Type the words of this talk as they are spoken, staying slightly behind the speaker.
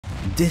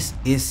This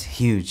is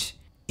huge.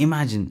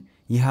 Imagine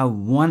you have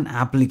one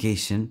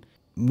application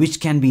which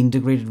can be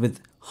integrated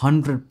with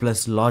 100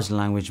 plus large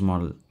language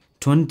model,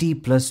 20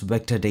 plus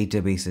vector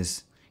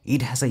databases.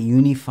 It has a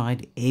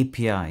unified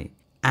API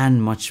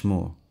and much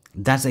more.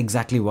 That's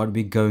exactly what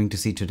we're going to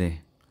see today.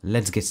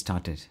 Let's get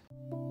started.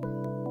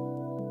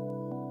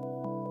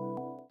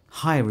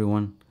 Hi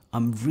everyone,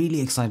 I'm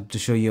really excited to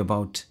show you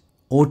about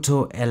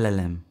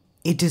AutoLLM.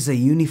 It is a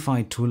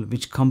unified tool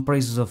which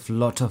comprises of a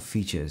lot of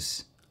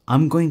features.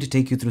 I'm going to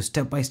take you through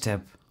step by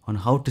step on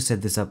how to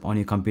set this up on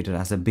your computer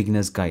as a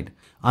beginner's guide.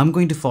 I'm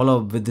going to follow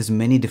up with this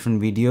many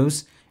different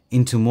videos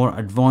into more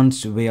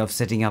advanced way of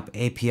setting up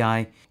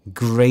API,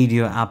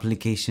 Gradio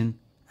application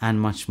and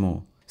much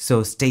more.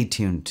 So stay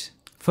tuned.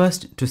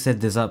 First, to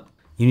set this up,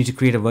 you need to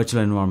create a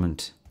virtual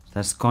environment.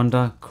 That's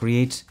conda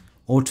create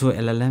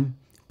AutoLLM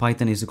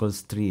Python is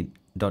equals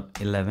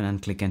 3.11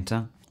 and click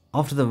enter.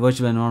 After the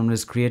virtual environment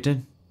is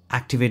created,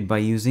 activate by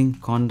using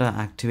conda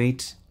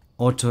activate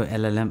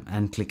AutoLLM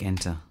and click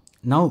enter.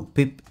 Now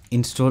pip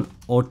install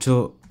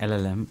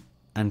AutoLLM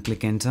and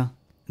click enter.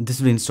 This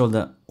will install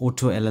the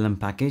AutoLLM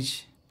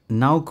package.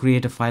 Now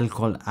create a file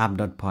called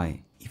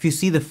app.py. If you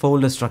see the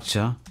folder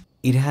structure,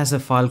 it has a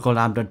file called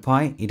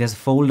app.py, it has a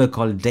folder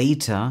called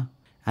data,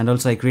 and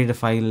also I create a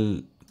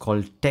file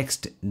called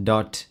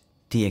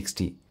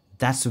text.txt.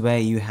 That's where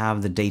you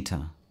have the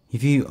data.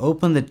 If you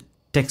open the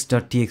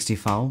text.txt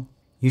file,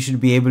 you should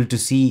be able to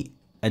see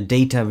a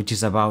data which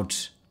is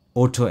about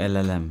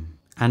AutoLLM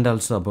and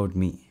also about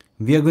me.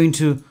 We are going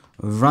to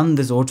run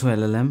this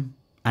AutoLLM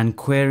and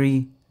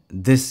query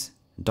this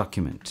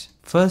document.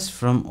 First,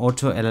 from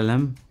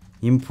AutoLLM,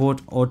 import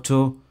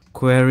auto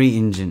query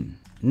engine.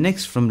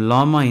 Next, from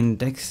llama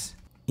index,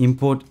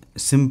 import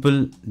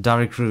simple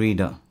directory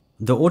reader.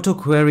 The auto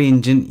query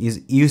engine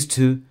is used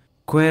to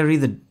query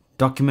the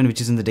document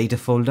which is in the data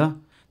folder.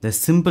 The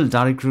simple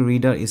directory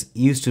reader is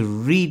used to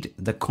read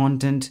the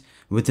content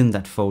within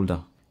that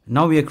folder.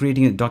 Now we are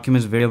creating a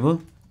documents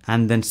variable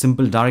and then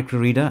simple directory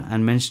reader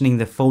and mentioning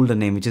the folder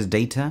name which is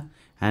data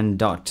and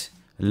dot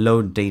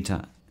load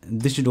data.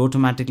 This should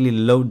automatically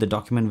load the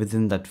document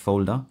within that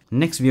folder.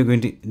 Next, we are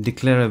going to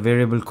declare a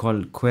variable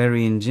called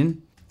query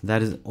engine,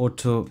 that is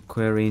auto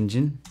query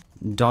engine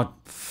dot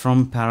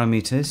from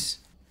parameters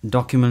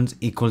documents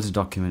equals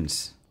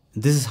documents.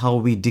 This is how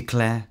we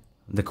declare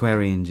the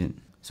query engine.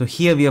 So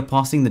here we are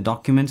passing the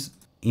documents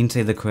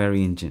inside the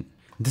query engine.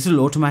 This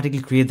will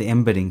automatically create the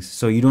embeddings,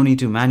 so you don't need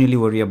to manually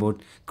worry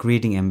about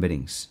creating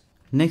embeddings.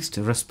 Next,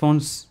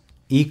 response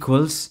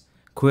equals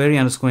query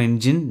underscore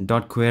engine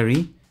dot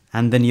query,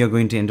 and then you're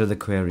going to enter the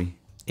query.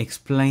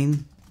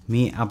 Explain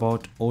me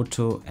about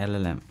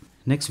AutoLLM.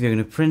 Next, we are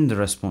going to print the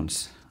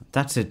response.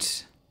 That's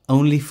it.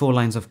 Only 4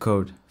 lines of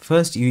code.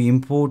 First, you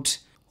import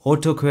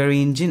auto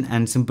query engine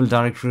and simple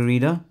directory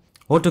reader.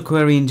 Auto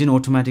query engine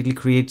automatically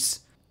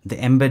creates the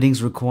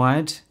embeddings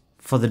required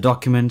for the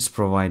documents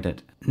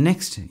provided.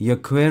 Next, you're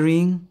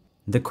querying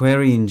the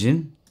query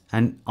engine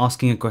and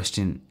asking a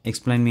question.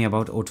 Explain me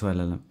about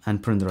AutoLLM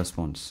and print the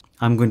response.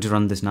 I'm going to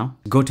run this now.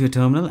 Go to your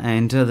terminal and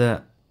enter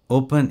the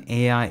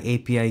OpenAI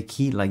API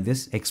key like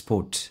this,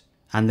 export,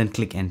 and then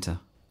click enter.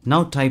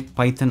 Now type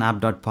python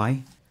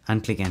app.py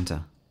and click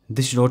enter.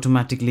 This should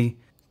automatically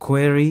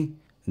query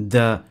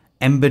the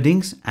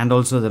embeddings and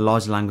also the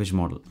large language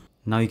model.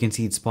 Now you can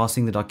see it's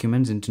passing the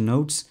documents into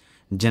nodes,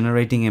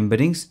 generating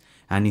embeddings,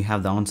 and you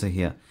have the answer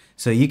here.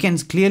 So you can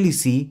clearly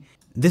see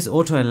this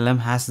AutoLLM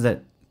has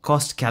the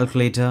cost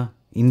calculator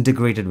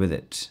integrated with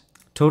it.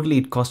 Totally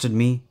it costed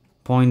me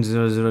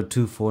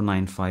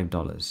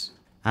 $0.002495.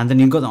 And then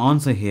you got the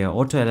answer here.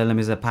 AutoLLM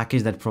is a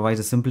package that provides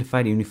a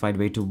simplified, unified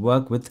way to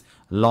work with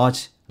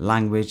large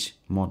language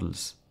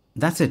models.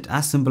 That's it,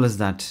 as simple as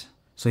that.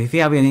 So if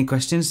you have any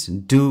questions,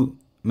 do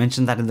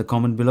mention that in the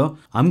comment below.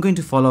 I'm going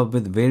to follow up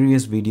with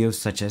various videos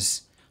such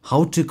as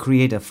how to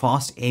create a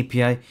fast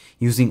API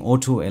using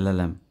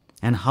AutoLLM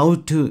and how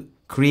to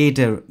create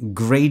a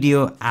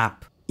Gradio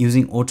app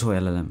using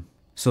AutoLLM.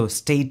 So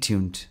stay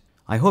tuned.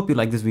 I hope you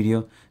like this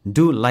video.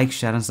 Do like,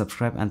 share and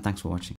subscribe, and thanks for watching.